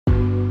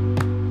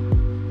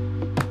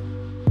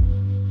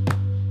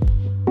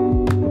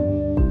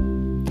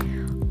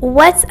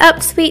What's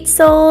up, sweet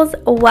souls?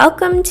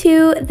 Welcome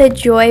to the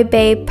Joy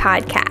Babe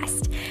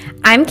podcast.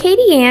 I'm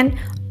Katie Ann,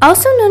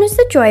 also known as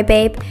the Joy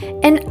Babe,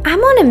 and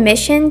I'm on a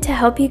mission to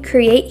help you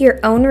create your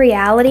own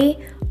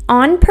reality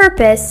on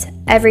purpose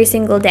every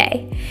single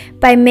day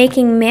by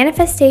making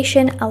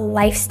manifestation a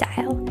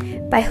lifestyle,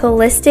 by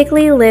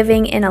holistically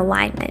living in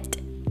alignment.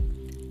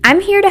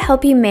 I'm here to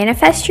help you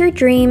manifest your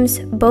dreams,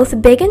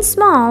 both big and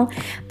small,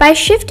 by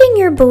shifting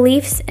your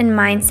beliefs and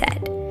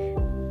mindset,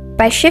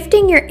 by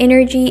shifting your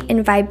energy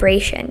and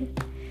vibration.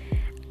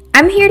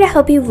 I'm here to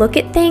help you look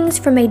at things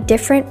from a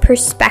different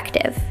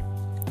perspective.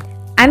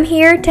 I'm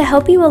here to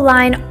help you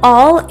align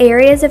all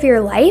areas of your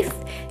life,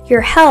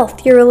 your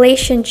health, your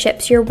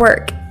relationships, your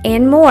work,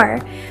 and more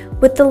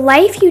with the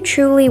life you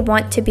truly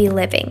want to be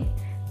living,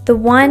 the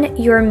one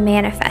you're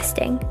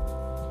manifesting.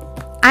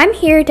 I'm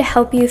here to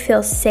help you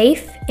feel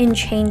safe in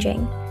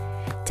changing,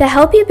 to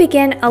help you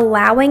begin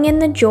allowing in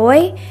the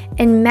joy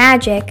and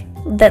magic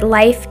that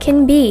life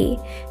can be,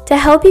 to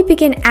help you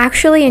begin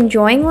actually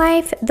enjoying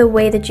life the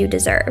way that you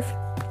deserve,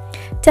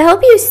 to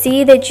help you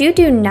see that you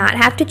do not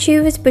have to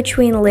choose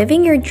between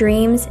living your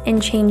dreams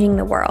and changing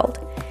the world,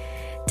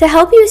 to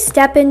help you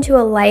step into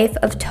a life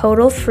of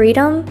total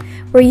freedom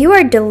where you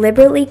are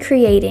deliberately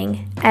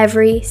creating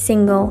every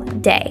single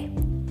day.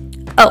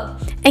 Oh,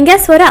 and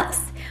guess what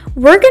else?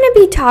 We're going to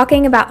be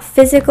talking about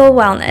physical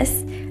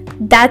wellness.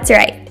 That's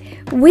right.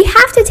 We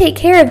have to take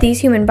care of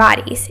these human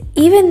bodies,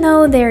 even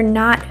though they're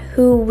not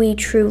who we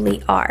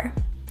truly are.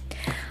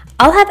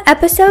 I'll have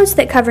episodes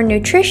that cover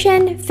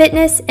nutrition,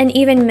 fitness, and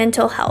even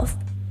mental health.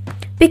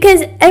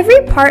 Because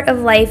every part of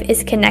life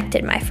is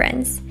connected, my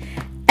friends.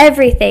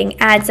 Everything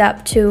adds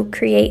up to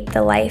create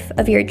the life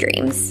of your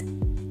dreams.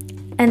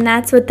 And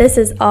that's what this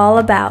is all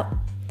about.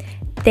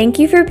 Thank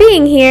you for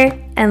being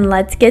here, and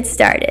let's get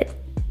started.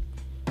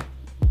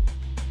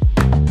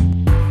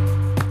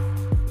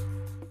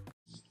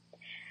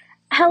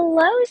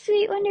 Hello,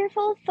 sweet,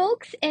 wonderful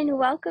folks, and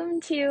welcome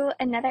to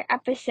another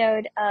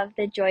episode of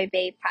the Joy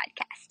Babe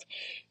podcast.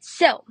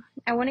 So,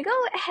 I want to go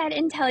ahead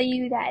and tell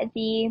you that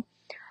the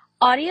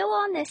audio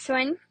on this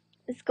one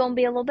is going to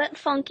be a little bit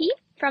funky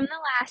from the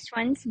last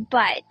ones,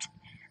 but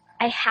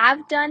I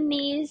have done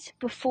these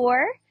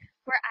before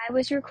where I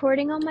was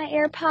recording on my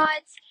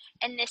AirPods,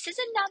 and this is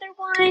another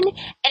one,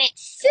 and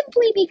it's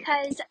simply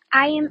because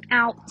I am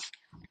out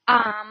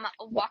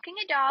walking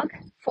a dog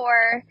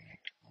for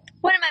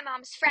one of my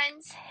mom's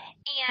friends,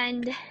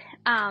 and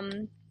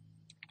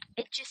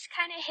it just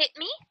kind of hit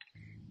me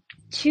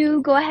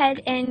to go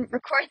ahead and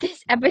record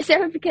this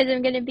episode because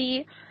I'm going to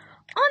be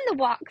on the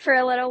walk for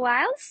a little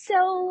while.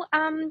 So,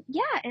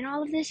 and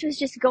all of this was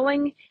just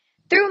going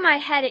through my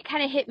head. It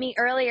kind of hit me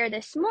earlier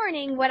this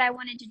morning what I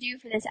wanted to do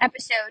for this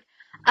episode.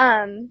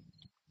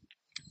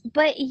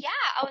 But yeah,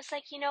 I was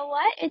like, you know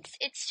what?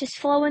 It's just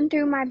flowing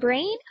through my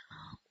brain.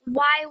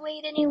 Why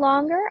wait any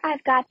longer?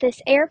 I've got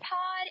this AirPod.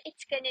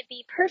 It's going to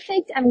be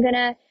perfect. I'm going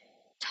to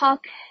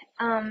talk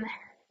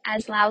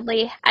as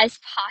loudly as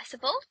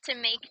possible to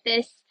make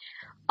this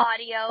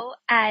audio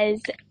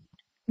as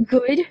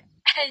good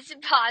as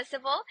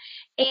possible.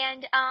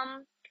 And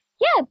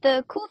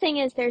the cool thing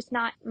is there's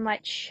not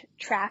much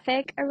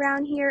traffic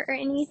around here or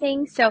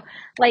anything. So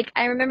like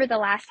I remember the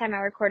last time I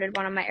recorded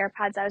one of my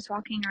AirPods, I was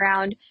walking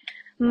around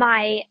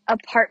my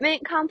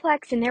apartment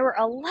complex and there were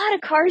a lot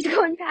of cars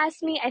going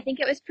past me. I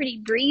think it was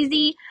pretty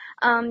breezy.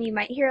 You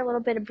might hear a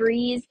little bit of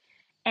breeze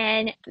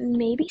and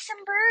maybe some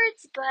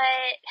birds, but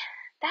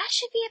that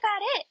should be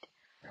about it.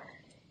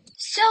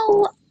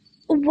 So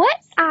what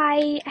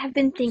I have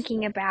been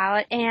thinking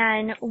about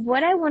and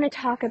what I want to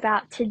talk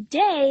about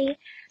today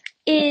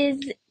is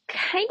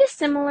kind of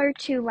similar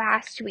to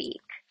last week,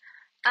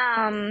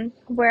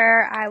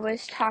 where I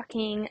was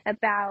talking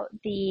about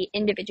the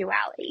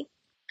individuality.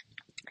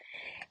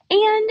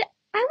 And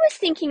I was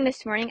thinking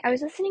this morning, I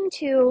was listening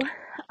to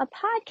a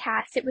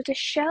podcast. It was a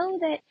show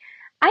that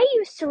I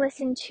used to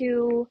listen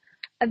to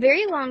a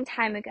very long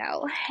time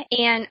ago,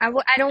 and I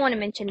don't want to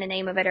mention the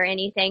name of it or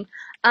anything,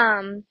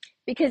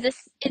 because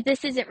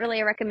this isn't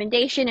really a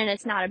recommendation and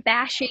it's not a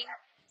bashing.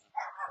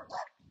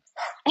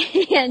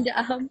 And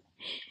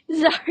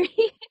sorry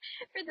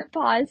for the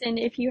pause, and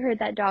if you heard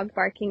that dog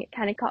barking, it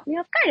kind of caught me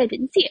off guard. I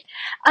didn't see it.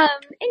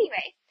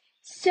 Anyway,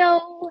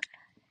 so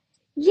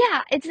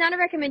yeah, it's not a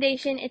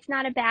recommendation, it's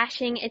not a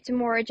bashing, it's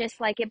more just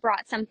like it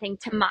brought something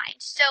to mind.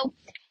 So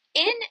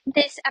in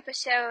this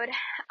episode,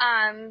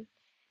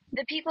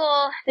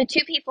 the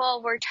two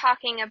people were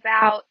talking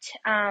about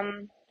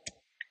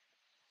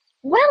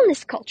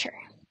wellness culture.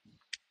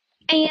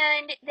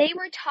 And they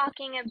were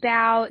talking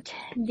about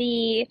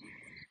the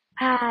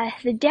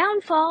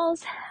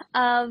downfalls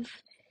of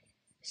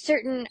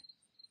certain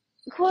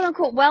quote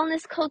unquote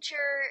wellness culture,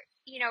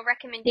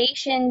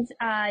 recommendations,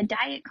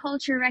 diet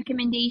culture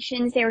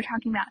recommendations. They were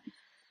talking about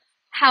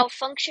how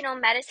functional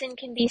medicine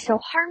can be so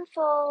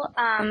harmful,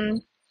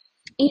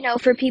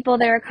 for people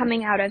that are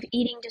coming out of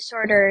eating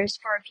disorders,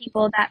 for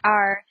people that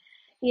are,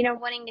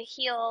 wanting to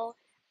heal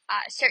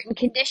certain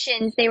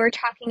conditions. They were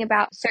talking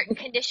about certain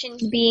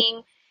conditions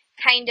being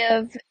kind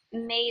of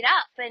made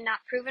up and not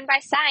proven by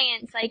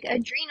science, like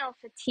adrenal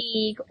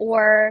fatigue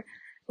or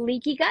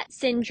leaky gut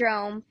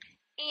syndrome.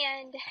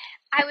 And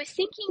I was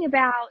thinking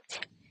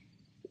about,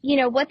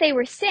 what they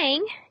were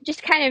saying,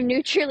 just kind of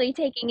neutrally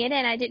taking it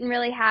in. I didn't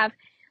really have,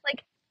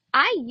 like,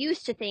 I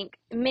used to think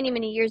many,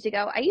 many years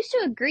ago, I used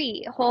to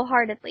agree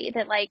wholeheartedly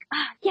that, like,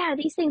 yeah,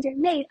 these things are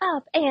made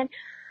up, and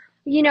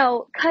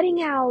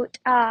cutting out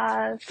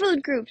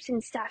food groups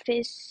and stuff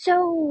is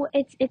so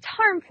it's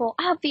harmful,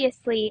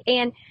 obviously,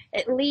 and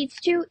it leads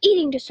to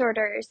eating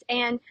disorders.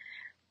 And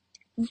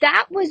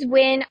that was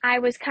when I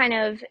was kind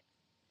of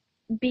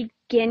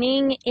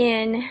beginning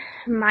in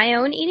my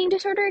own eating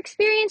disorder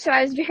experience. So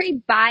I was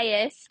very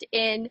biased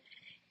in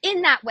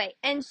that way.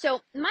 And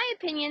so my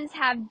opinions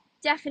have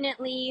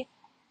definitely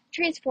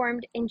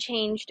transformed and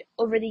changed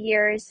over the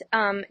years,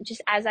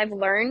 just as I've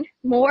learned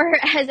more,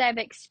 as I've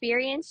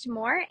experienced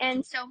more.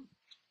 And so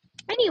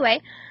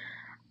anyway,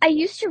 I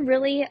used to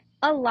really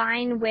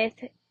align with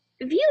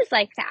views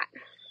like that.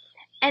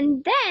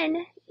 And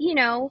then,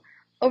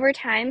 over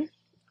time,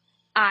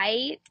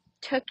 I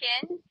took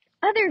in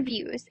other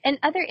views and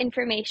other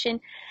information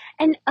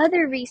and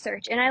other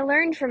research, and I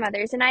learned from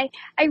others, and I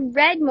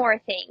read more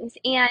things,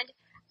 and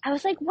I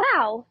was like,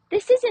 wow,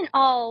 this isn't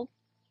all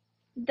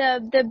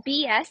the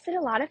BS that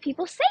a lot of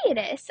people say it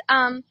is.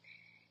 And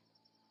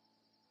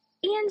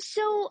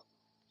so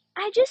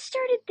I just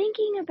started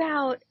thinking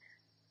about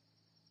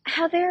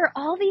how there are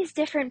all these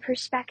different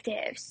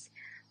perspectives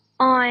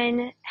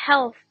on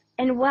health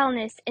and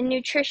wellness and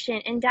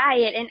nutrition and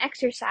diet and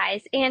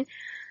exercise. And,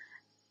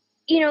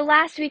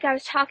 last week I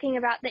was talking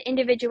about the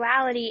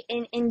individuality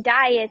in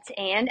diets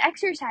and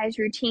exercise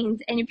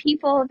routines, and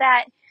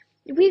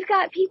we've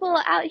got people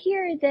out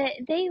here that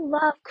they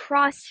love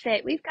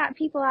CrossFit. We've got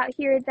people out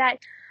here that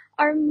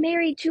are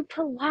married to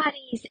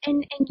Pilates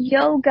and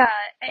yoga,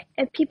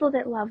 and people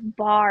that love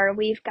bar.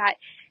 We've got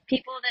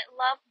people that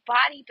love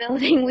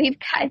bodybuilding. We've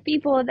got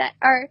people that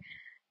are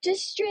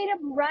just straight up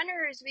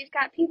runners. We've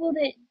got people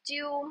that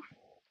do,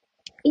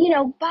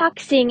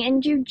 boxing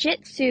and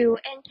jujitsu,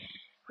 and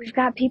we've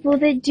got people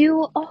that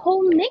do a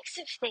whole mix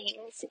of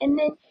things. And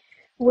then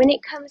when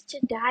it comes to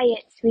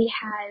diets, we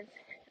have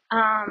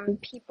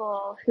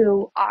people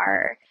who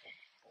are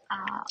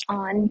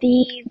on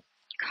the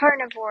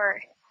carnivore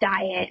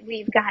diet.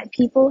 We've got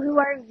people who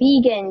are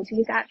vegans.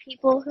 We've got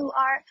people who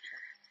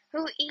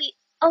eat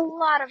a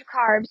lot of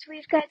carbs.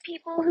 We've got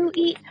people who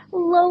eat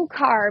low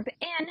carb,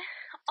 and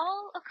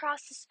all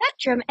across the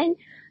spectrum. And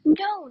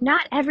no,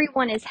 not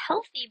everyone is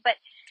healthy, but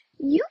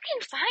you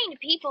can find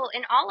people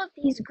in all of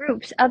these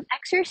groups of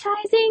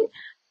exercising,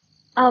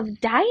 of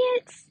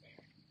diets,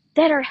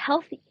 that are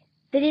healthy,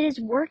 that it is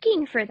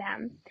working for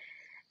them.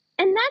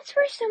 And that's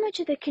where so much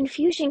of the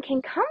confusion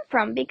can come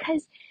from,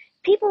 because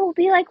people will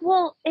be like,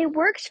 well, it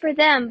works for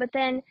them, but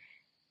then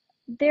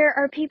there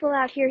are people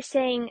out here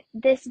saying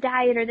this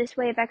diet or this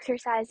way of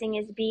exercising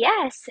is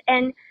BS,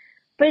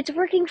 but it's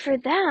working for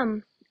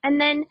them. And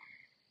then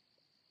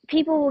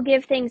people will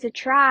give things a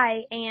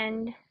try,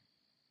 and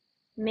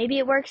maybe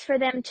it works for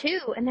them too.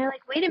 And they're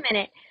like, wait a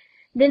minute.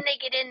 Then they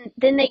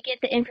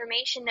get the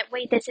information that,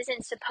 wait, this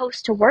isn't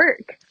supposed to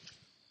work.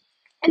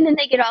 And then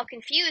they get all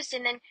confused,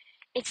 and then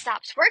it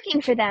stops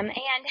working for them.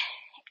 And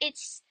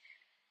it's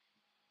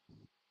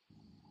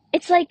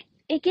like,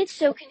 it gets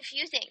so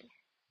confusing,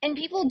 and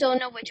people don't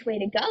know which way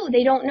to go.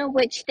 They don't know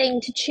which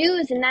thing to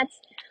choose. And that's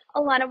a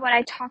lot of what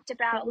I talked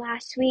about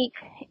last week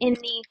in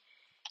the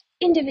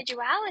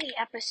individuality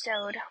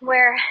episode,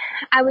 where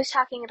I was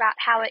talking about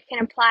how it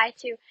can apply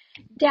to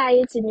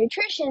diets and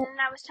nutrition, and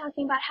I was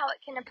talking about how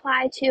it can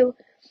apply to,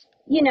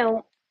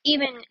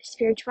 even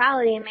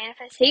spirituality and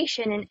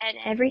manifestation and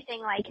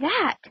everything like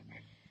that.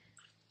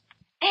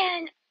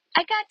 And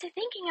I got to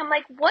thinking, I'm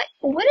like, what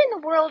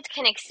in the world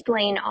can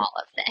explain all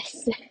of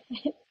this?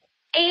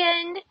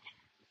 And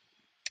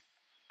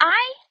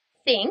I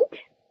think,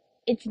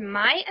 it's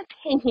my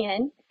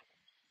opinion,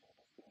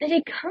 that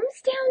it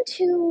comes down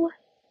to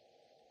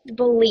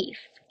belief.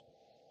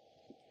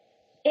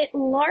 It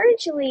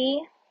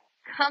largely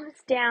comes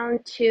down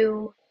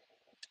to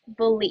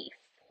belief.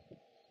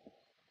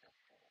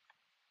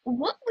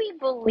 What we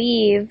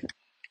believe,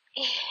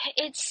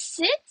 it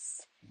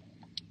sits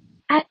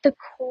at the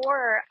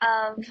core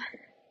of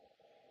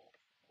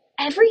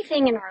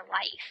everything in our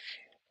life.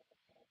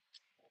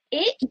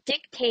 It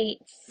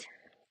dictates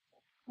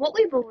what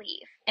we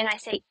believe. And I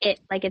say it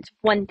like it's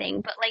one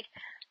thing, but like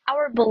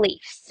our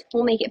beliefs,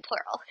 we'll make it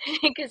plural,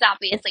 because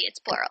obviously it's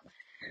plural.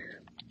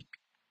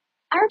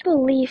 Our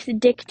beliefs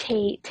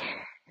dictate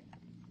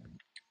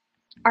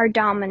our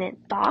dominant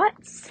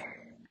thoughts.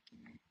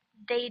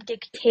 They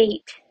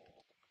dictate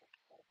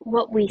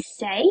what we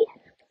say.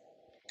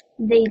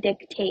 They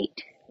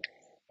dictate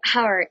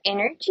our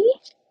energy.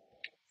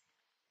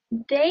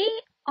 They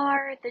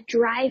are the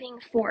driving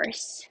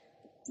force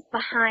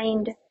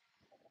behind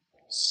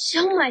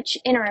so much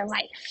in our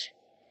life.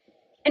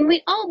 And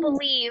we all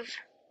believe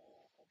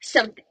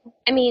something.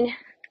 I mean,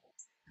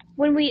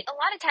 a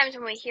lot of times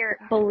when we hear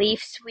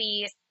beliefs,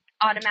 we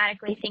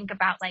automatically think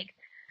about like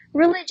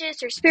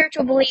religious or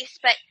spiritual beliefs,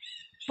 but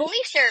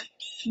beliefs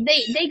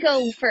they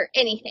go for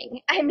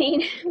anything. I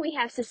mean, we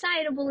have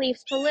societal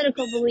beliefs,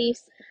 political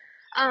beliefs,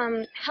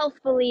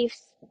 health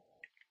beliefs,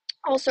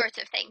 all sorts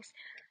of things.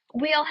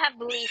 We all have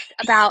beliefs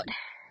about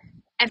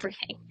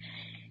everything.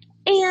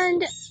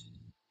 And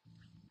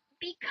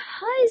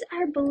because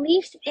our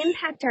beliefs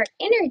impact our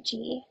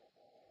energy,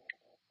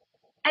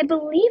 I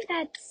believe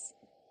that's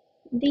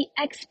the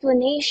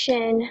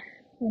explanation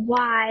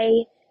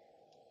why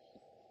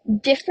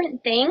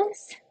different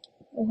things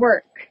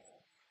work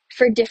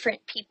for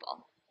different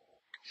people.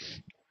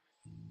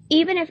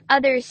 Even if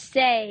others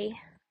say,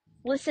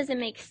 well, this doesn't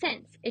make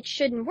sense, it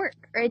shouldn't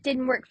work, or it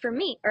didn't work for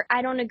me, or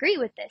I don't agree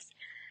with this.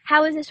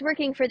 How is this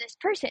working for this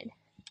person?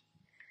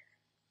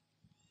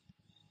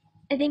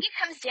 I think it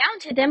comes down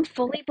to them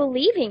fully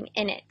believing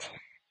in it.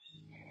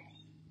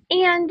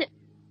 And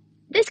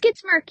this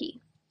gets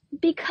murky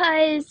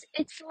because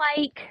it's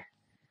like,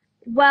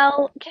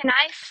 well, can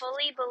I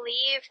fully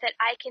believe that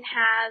I can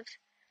have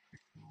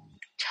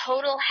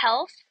total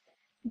health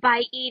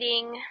by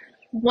eating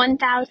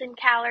 1,000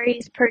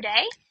 calories per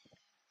day?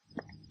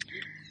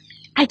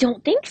 I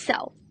don't think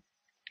so.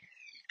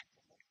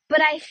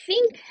 But I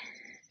think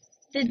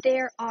that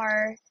there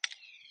are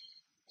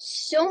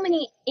so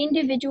many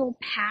individual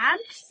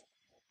paths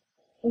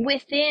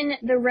within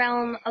the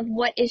realm of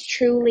what is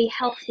truly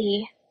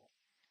healthy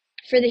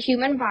for the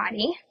human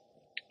body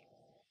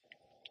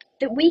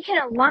that we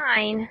can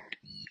align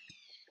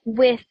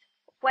with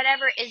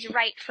whatever is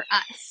right for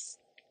us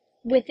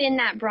within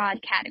that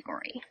broad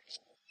category.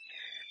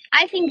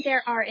 I think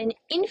there are an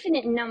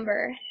infinite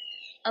number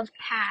of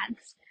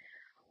paths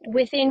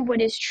within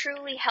what is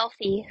truly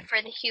healthy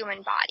for the human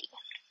body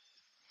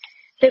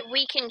that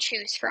we can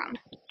choose from.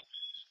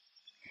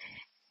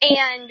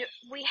 And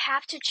we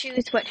have to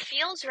choose what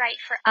feels right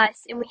for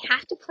us, and we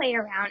have to play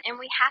around, and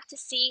we have to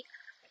see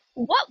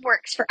what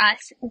works for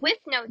us with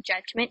no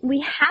judgment.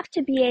 We have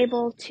to be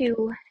able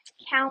to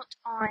count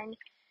on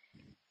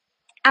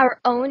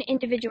our own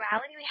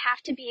individuality. We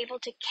have to be able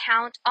to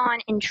count on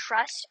and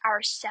trust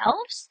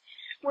ourselves.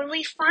 When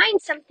we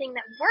find something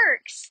that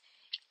works,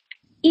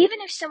 even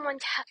if someone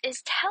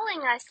is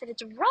telling us that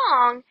it's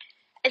wrong,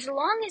 as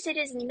long as it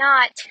is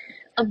not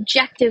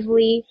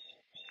objectively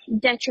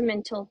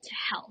detrimental to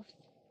health,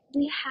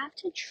 we have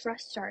to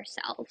trust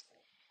ourselves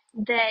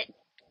that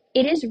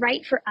it is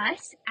right for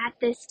us at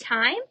this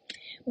time.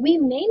 We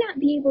may not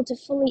be able to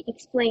fully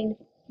explain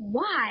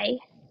why,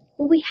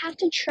 but we have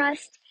to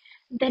trust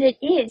that it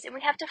is, and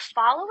we have to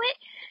follow it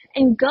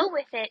and go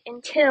with it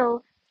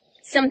until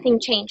something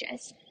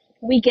changes.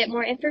 We get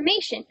more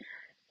information.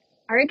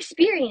 Our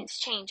experience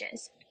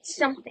changes.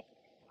 Something.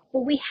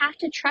 But we have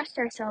to trust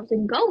ourselves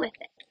and go with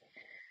it.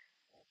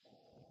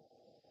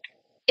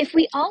 If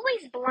we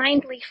always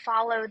blindly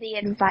follow the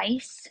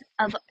advice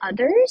of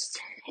others,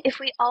 if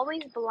we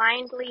always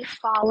blindly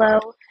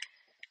follow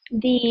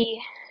the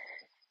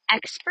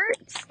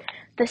experts,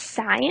 the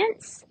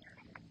science,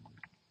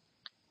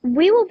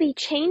 we will be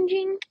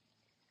changing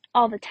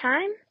all the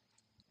time.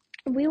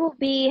 We will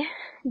be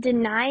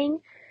denying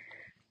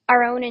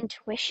our own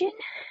intuition.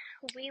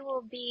 We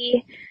will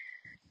be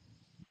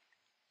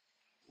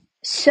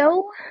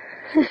so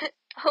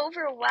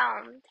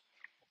overwhelmed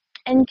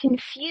and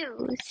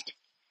confused.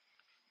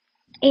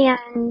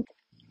 And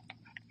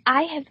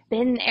I have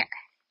been there.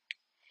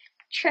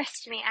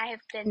 Trust me, I have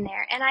been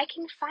there. And I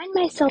can find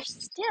myself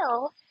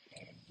still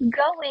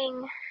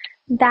going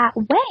that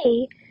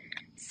way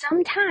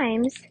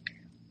sometimes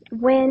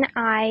when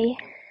I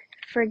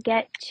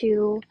forget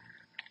to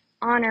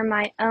honor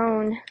my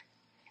own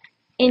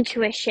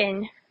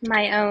intuition,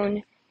 my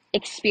own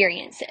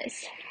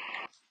experiences.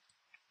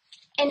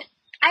 And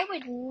I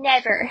would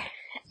never,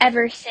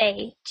 ever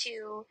say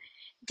to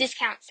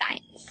discount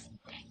science,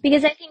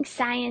 because I think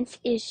science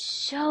is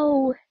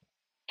so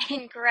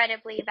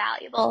incredibly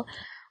valuable,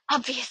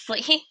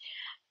 obviously.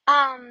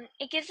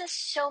 It gives us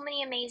so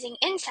many amazing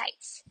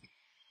insights.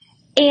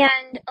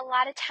 And a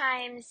lot of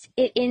times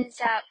it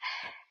ends up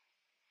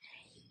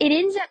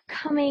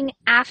coming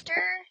after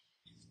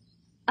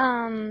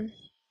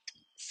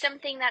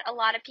something that a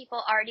lot of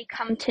people already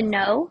come to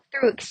know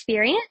through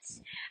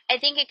experience. I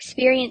think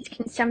experience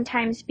can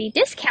sometimes be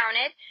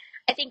discounted.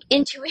 I think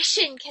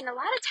intuition can a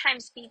lot of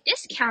times be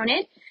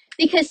discounted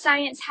because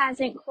science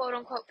hasn't quote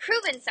unquote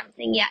proven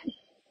something yet.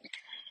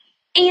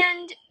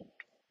 And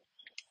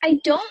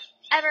I don't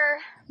ever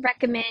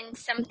recommend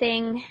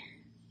something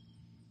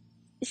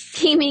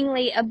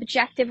seemingly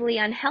objectively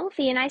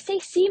unhealthy. And I say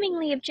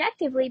seemingly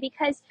objectively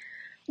because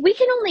we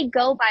can only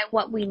go by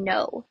what we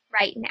know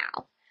right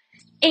now.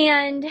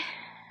 And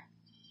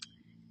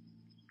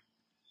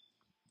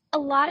a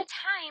lot of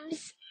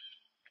times,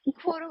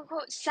 quote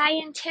unquote,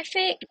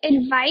 scientific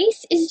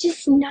advice is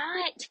just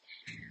not,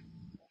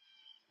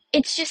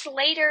 it's just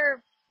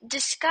later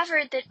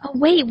discovered that, oh,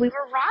 wait, we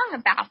were wrong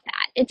about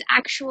that. It's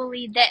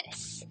actually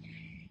this.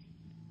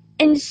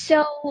 And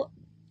so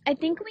I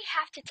think we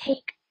have to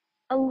take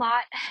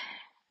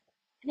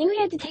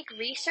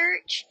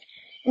research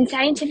and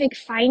scientific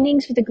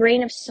findings with a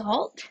grain of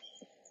salt.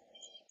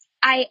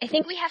 I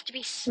think we have to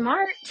be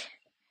smart,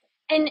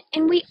 and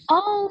we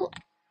all,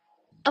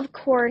 of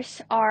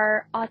course,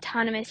 are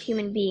autonomous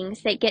human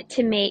beings that get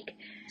to make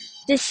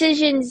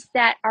decisions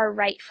that are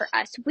right for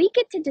us. We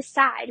get to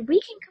decide. We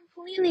can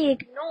completely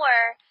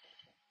ignore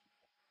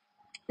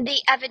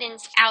the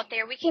evidence out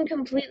there. We can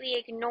completely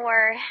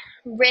ignore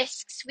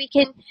risks. We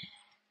can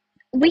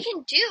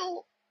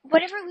do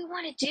whatever we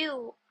want to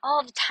do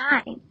all the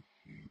time.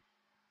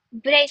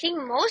 But I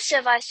think most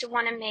of us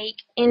want to make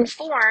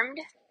informed,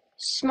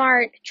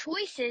 smart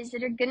choices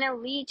that are going to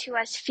lead to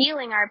us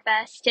feeling our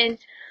best and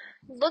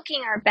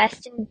looking our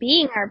best and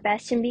being our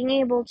best and being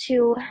able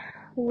to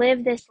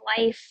live this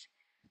life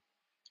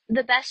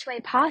the best way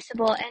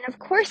possible. And of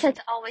course, that's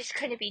always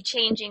going to be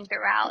changing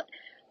throughout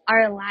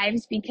our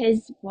lives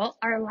because, well,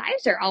 our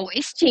lives are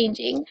always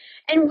changing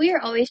and we're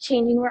always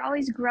changing. We're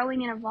always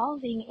growing and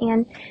evolving.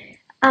 And,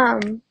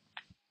 um,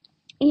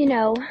 you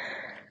know,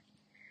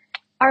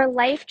 our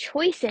life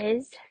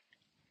choices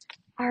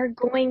are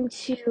going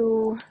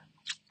to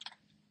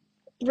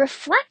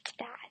reflect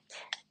that.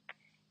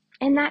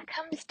 And that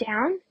comes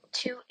down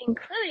to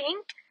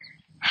including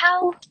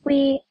how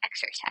we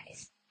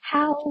exercise,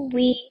 how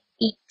we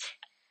eat,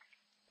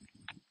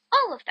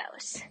 all of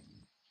those.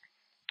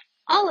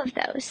 All of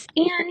those.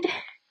 And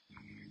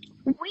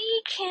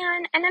we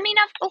can, and I mean,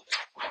 of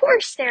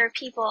course, there are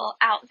people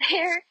out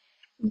there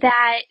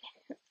that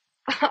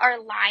are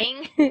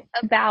lying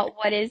about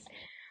what is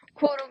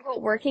quote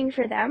unquote working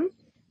for them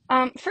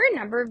for a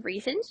number of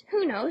reasons.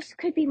 Who knows?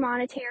 Could be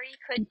monetary,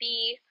 could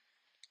be,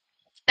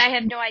 I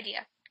have no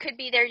idea. Could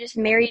be they're just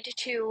married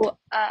to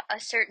a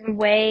certain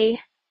way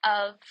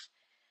of,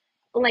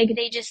 like,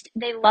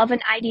 they love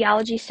an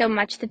ideology so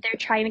much that they're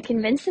trying to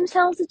convince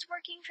themselves it's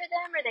working for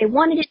them or they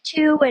wanted it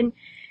to,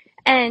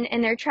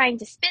 and they're trying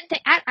to spin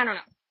things. I don't know.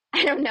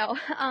 I don't know.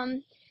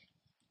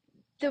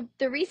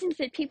 The reasons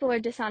that people are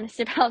dishonest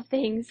about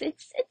things,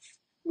 it's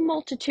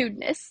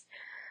multitudinous.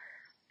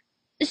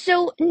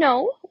 So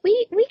no,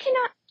 we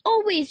cannot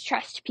always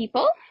trust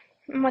people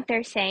and what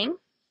they're saying,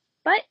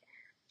 but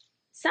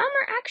some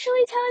are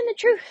actually telling the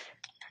truth.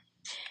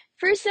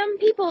 For some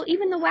people,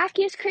 even the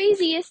wackiest,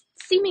 craziest,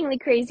 seemingly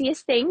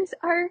craziest things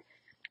are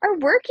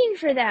working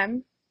for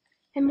them,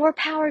 and more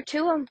power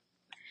to them.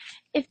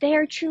 If they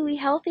are truly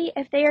healthy,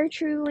 if they are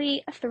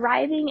truly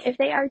thriving, if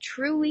they are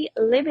truly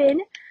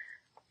living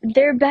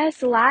their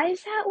best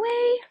lives that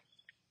way,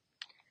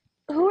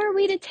 who are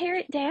we to tear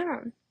it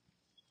down?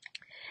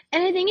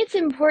 And I think it's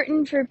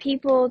important for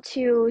people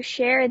to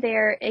share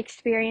their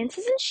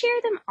experiences and share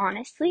them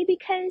honestly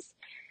because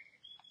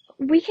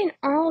we can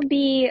all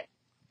be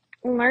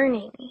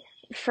learning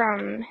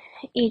from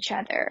each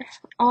other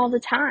all the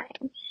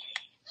time.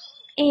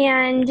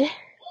 And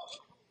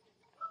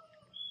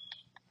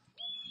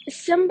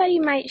somebody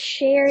might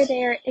share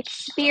their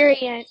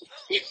experience.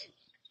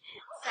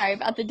 Sorry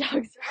about the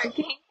dogs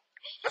barking.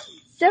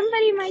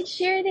 Somebody might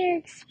share their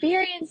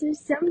experience of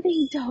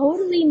something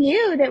totally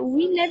new that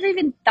we never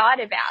even thought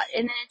about.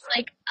 And then it's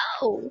like,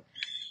 oh,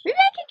 maybe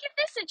I could give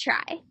this a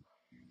try.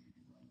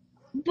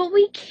 But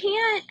we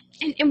can't,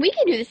 and we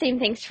can do the same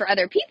things for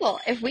other people.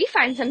 If we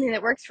find something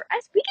that works for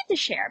us, we get to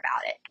share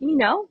about it.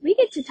 We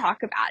get to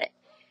talk about it.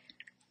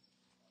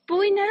 But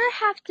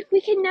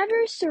we can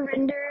never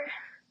surrender,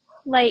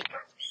 like,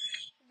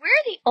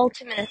 we're the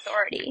ultimate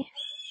authority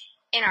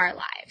in our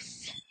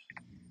lives.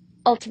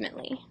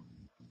 Ultimately.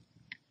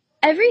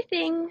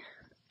 Everything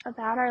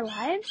about our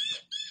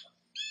lives,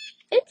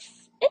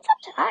 it's up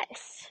to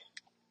us.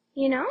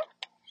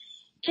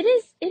 It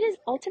is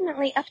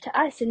ultimately up to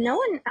us, and no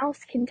one else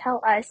can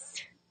tell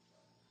us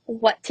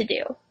what to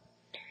do.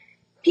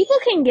 People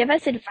can give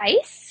us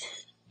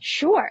advice,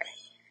 sure,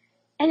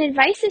 and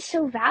advice is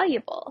so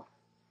valuable,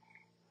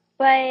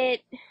 but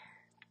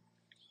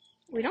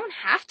we don't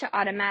have to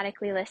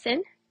automatically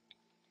listen.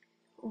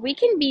 We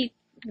can be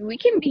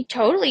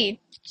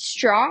totally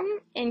strong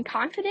and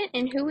confident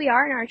in who we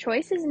are and our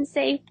choices and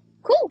say,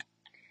 cool,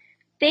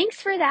 thanks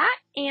for that,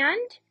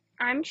 and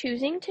I'm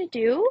choosing to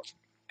do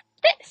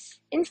this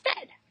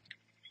instead.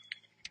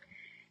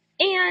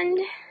 And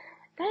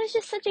that is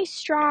just such a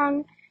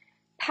strong,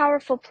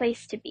 powerful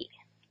place to be.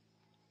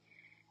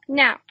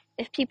 Now,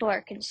 if people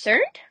are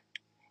concerned,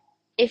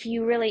 if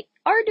you really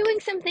are doing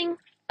something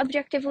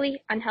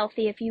objectively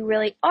unhealthy, if you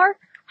really are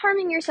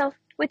harming yourself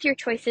with your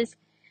choices,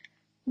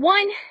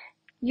 one,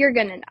 you're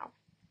gonna know.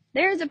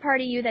 There's a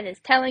part of you that is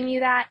telling you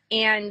that,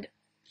 and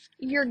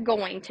you're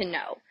going to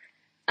know.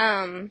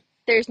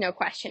 There's no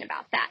question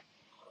about that.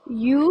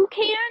 You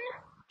can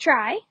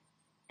try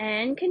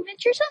and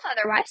convince yourself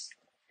otherwise,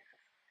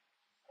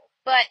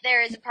 but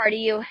there is a part of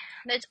you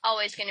that's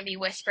always going to be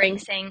whispering,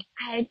 saying,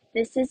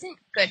 this isn't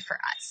good for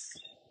us.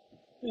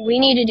 We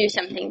need to do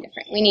something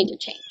different. We need to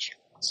change.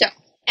 So,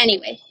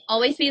 anyway,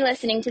 always be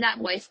listening to that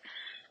voice.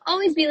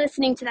 Always be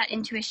listening to that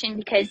intuition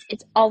because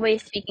it's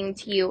always speaking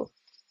to you.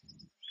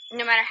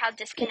 No matter how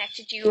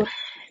disconnected you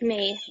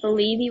may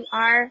believe you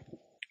are,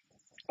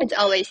 it's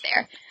always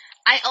there.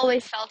 I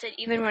always felt it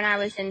even when I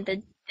was in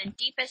the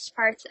deepest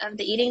parts of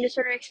the eating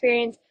disorder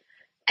experience.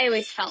 I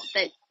always felt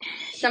that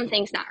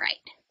something's not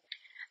right.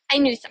 I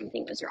knew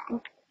something was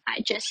wrong.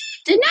 I just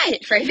denied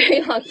it for a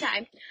very long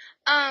time.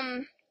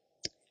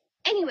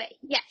 Anyway,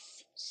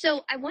 yes.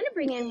 So I want to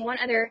bring in one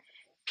other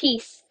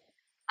piece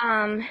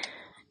to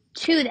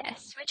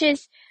this, which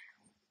is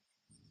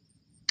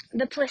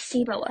the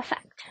placebo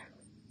effect.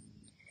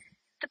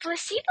 The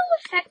placebo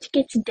effect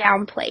gets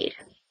downplayed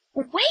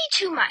way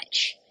too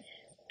much.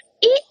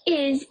 It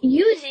is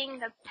using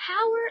the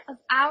power of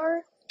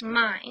our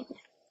mind,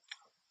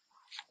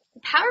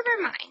 the power of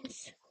our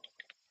minds,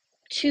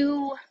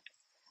 to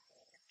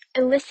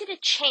elicit a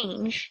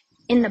change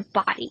in the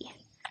body,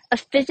 a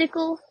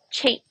physical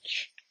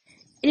change.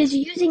 It is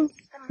using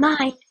the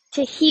mind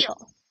to heal,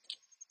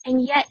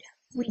 and yet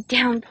we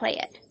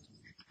downplay it.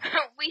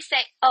 We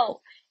say,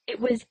 oh, it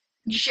was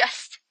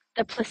just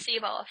the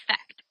placebo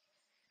effect.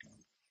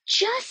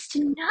 Just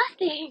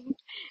nothing.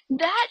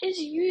 That is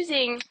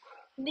using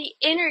the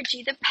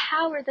energy, the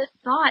power, the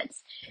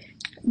thoughts,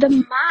 the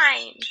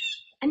mind,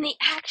 and the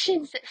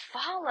actions that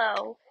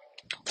follow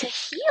to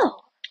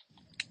heal.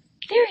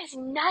 There is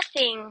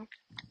nothing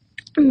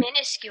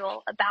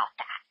minuscule about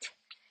that.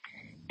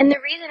 And the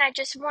reason I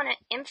just want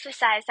to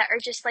emphasize that, or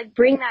just like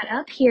bring that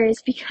up here,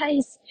 is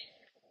because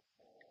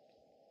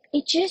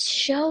it just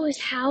shows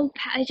how,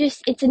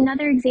 it's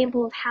another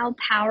example of how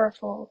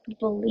powerful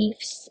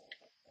beliefs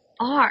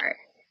are.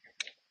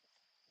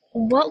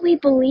 What we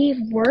believe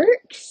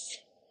works.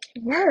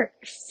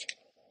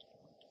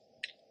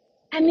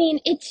 I mean,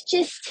 it's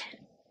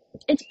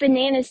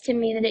bananas to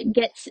me that it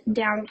gets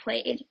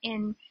downplayed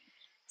in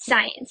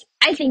science.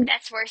 I think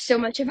that's where so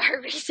much of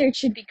our research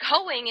should be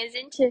going, is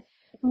into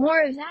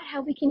more of that,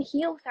 how we can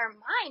heal with our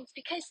minds,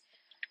 because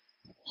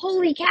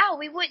holy cow,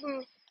 we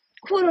wouldn't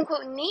quote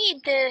unquote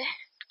need the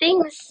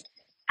things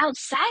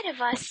outside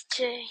of us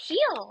to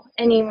heal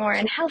anymore,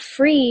 and how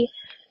free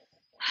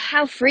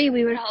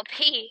we would all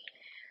be.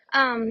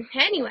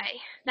 Anyway,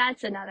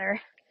 that's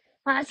another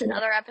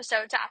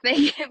episode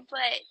topic.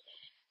 But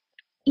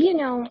we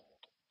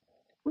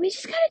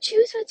just gotta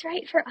choose what's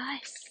right for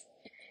us.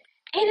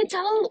 And it's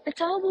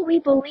all what we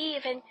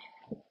believe,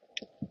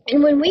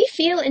 and when we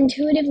feel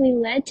intuitively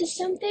led to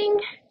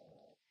something,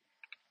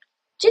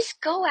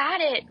 just go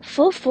at it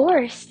full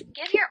force.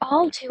 Give your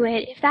all to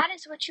it. If that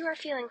is what you are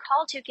feeling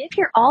called to, give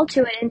your all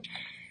to it,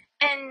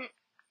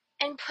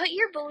 and put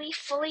your belief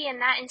fully in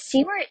that, and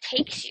see where it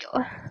takes you.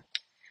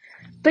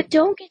 But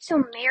don't get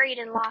so married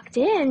and locked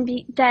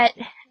in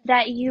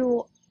that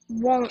you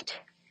won't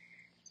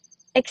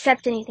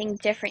accept anything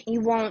different. You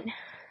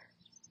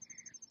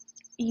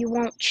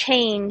won't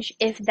change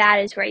if that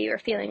is where you are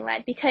feeling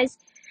led, because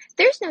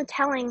there's no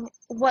telling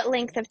what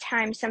length of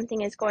time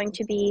something is going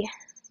to be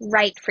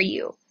right for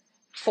you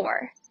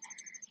for.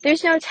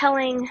 There's no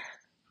telling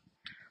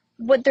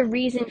what the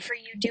reason for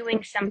you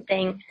doing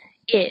something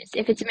is,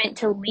 if it's meant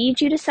to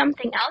lead you to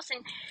something else.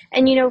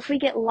 And if we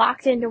get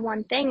locked into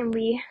one thing and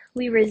we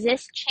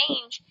resist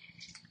change,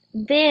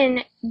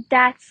 then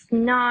that's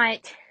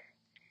not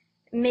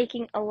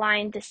making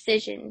aligned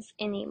decisions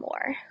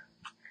anymore.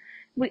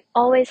 We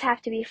always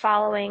have to be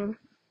following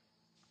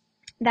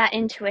that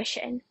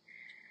intuition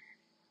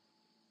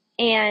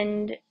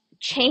and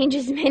change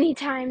as many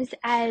times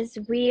as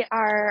we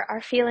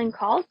are feeling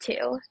called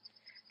to.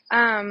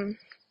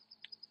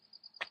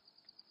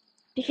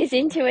 Because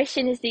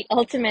intuition is the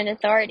ultimate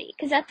authority,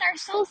 because that's our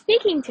soul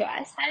speaking to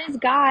us. That is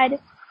God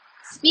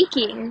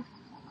speaking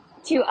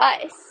to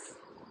us.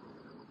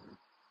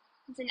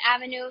 It's an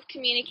avenue of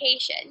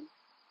communication.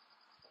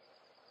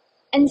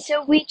 And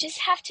so we just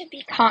have to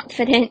be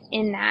confident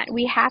in that.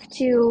 We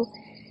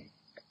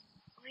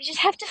just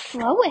have to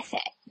flow with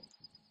it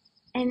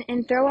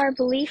and throw our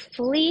belief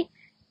fully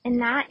in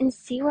that and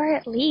see where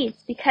it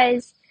leads,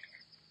 because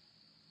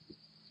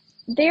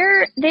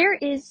there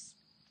is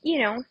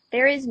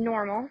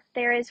normal.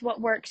 There is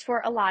what works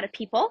for a lot of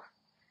people.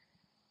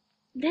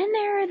 Then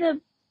there are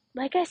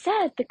like I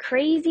said, the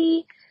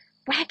crazy,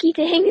 wacky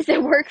things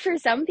that work for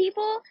some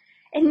people,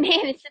 and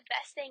man, it's the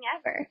best thing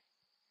ever.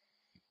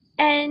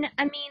 And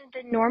I mean,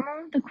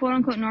 the quote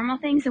unquote normal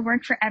things that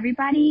work for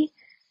everybody,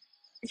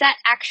 is that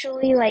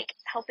actually like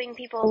helping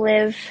people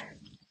live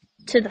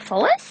to the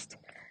fullest?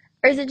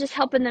 Or is it just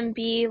helping them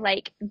be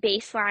like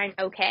baseline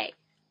okay?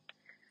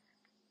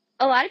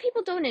 A lot of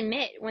people don't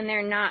admit when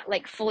they're not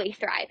like fully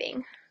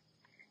thriving.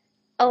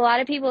 A lot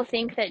of people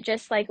think that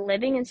just like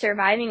living and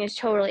surviving is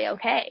totally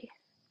okay.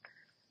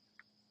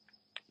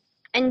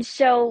 And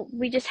so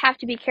we just have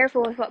to be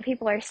careful with what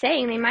people are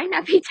saying. They might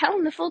not be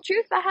telling the full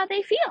truth about how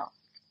they feel.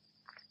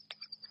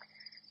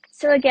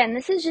 So again,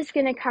 this is just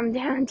going to come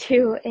down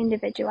to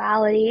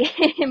individuality.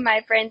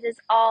 My friends, it's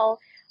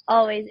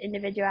always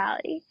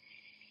individuality.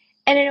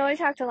 And I know I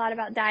talked a lot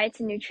about diets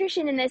and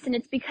nutrition in this, and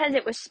it's because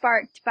it was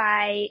sparked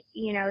by,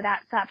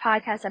 that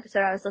podcast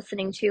episode I was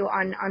listening to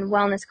on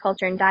wellness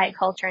culture and diet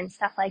culture and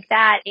stuff like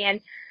that.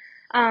 And,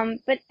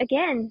 but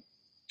again,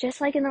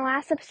 just like in the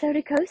last episode,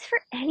 it goes for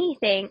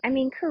anything. I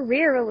mean,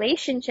 career,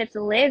 relationships,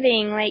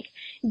 living, like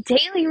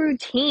daily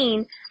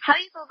routine, how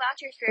you go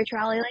about your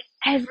spirituality, like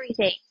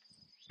everything.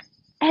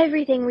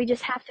 everything we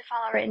just have to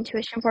follow our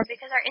intuition for,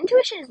 because our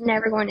intuition is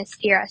never going to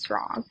steer us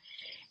wrong.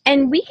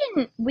 And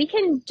we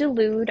can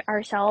delude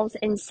ourselves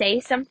and say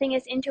something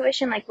is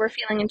intuition, like we're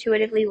feeling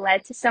intuitively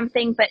led to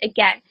something. But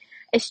again,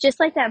 it's just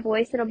like that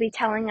voice that'll be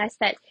telling us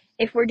that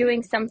if we're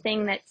doing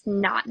something that's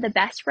not the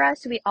best for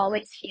us, we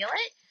always feel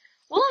it.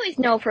 We'll always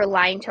know if we're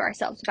lying to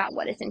ourselves about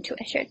what is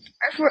intuition,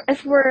 or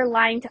if we're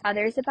lying to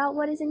others about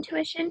what is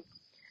intuition.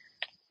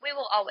 We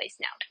will always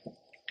know.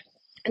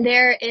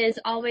 There is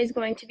always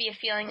going to be a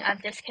feeling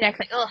of disconnect,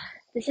 like, oh,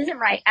 this isn't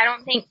right. I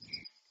don't think,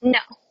 no.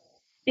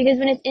 Because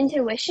when it's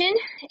intuition,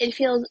 it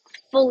feels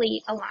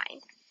fully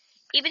aligned.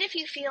 Even if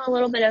you feel a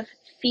little bit of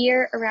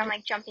fear around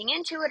like jumping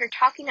into it or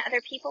talking to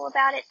other people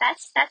about it,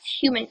 that's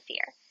human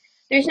fear.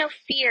 There's no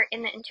fear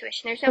in the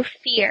intuition. There's no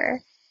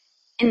fear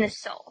in the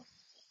soul.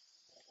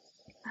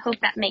 I hope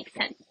that makes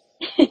sense.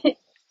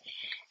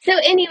 So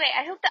anyway,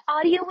 I hope the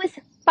audio was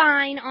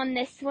fine on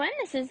this one.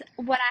 This is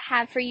what I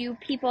have for you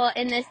people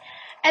in this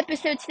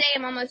episode today.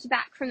 I'm almost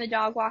back from the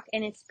dog walk,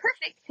 and it's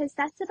perfect because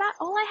that's about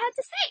all I had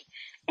to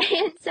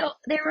say. And so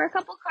there were a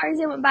couple cars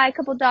that went by, a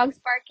couple dogs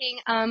barking,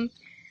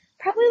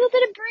 probably a little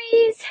bit of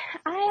breeze.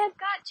 I have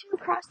got to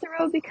cross the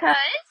road because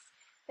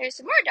there's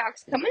some more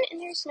dogs coming,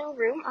 and there's no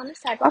room on the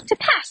sidewalk to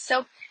pass.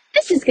 So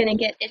this is gonna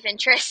get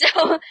adventurous. So,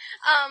 and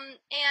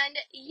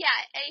yeah,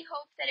 I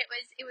hope that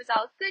it was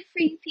all good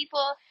for you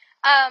people.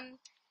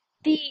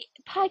 The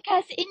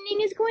podcast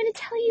ending is going to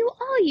tell you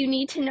all you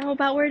need to know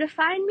about where to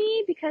find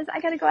me, because I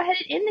gotta go ahead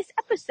and end this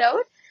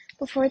episode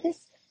before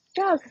this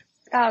dog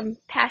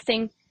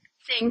passing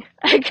thing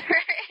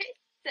occurs.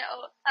 So,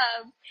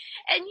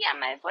 and yeah,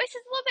 my voice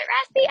is a little bit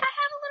raspy. I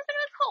have a little bit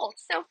of a cold.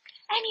 So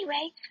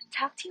anyway,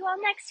 talk to you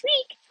all next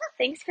week.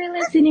 Thanks for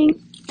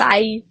listening.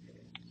 Bye.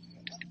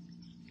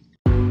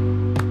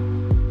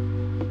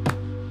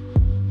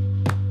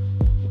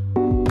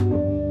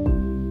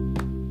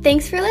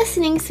 Thanks for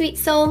listening, sweet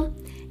soul.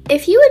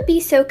 If you would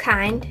be so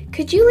kind,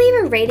 could you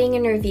leave a rating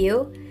and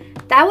review?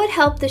 That would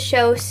help the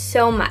show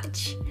so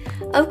much.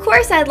 Of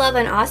course, I'd love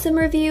an awesome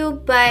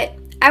review, but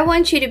I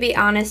want you to be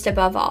honest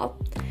above all.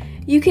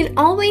 You can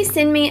always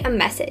send me a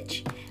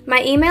message.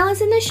 My email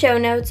is in the show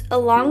notes,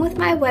 along with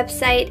my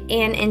website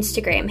and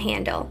Instagram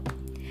handle.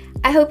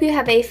 I hope you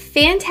have a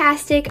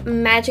fantastic,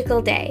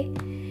 magical day.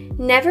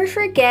 Never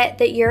forget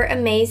that you're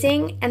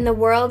amazing and the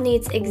world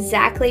needs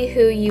exactly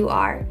who you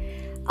are.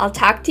 I'll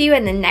talk to you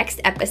in the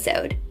next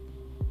episode.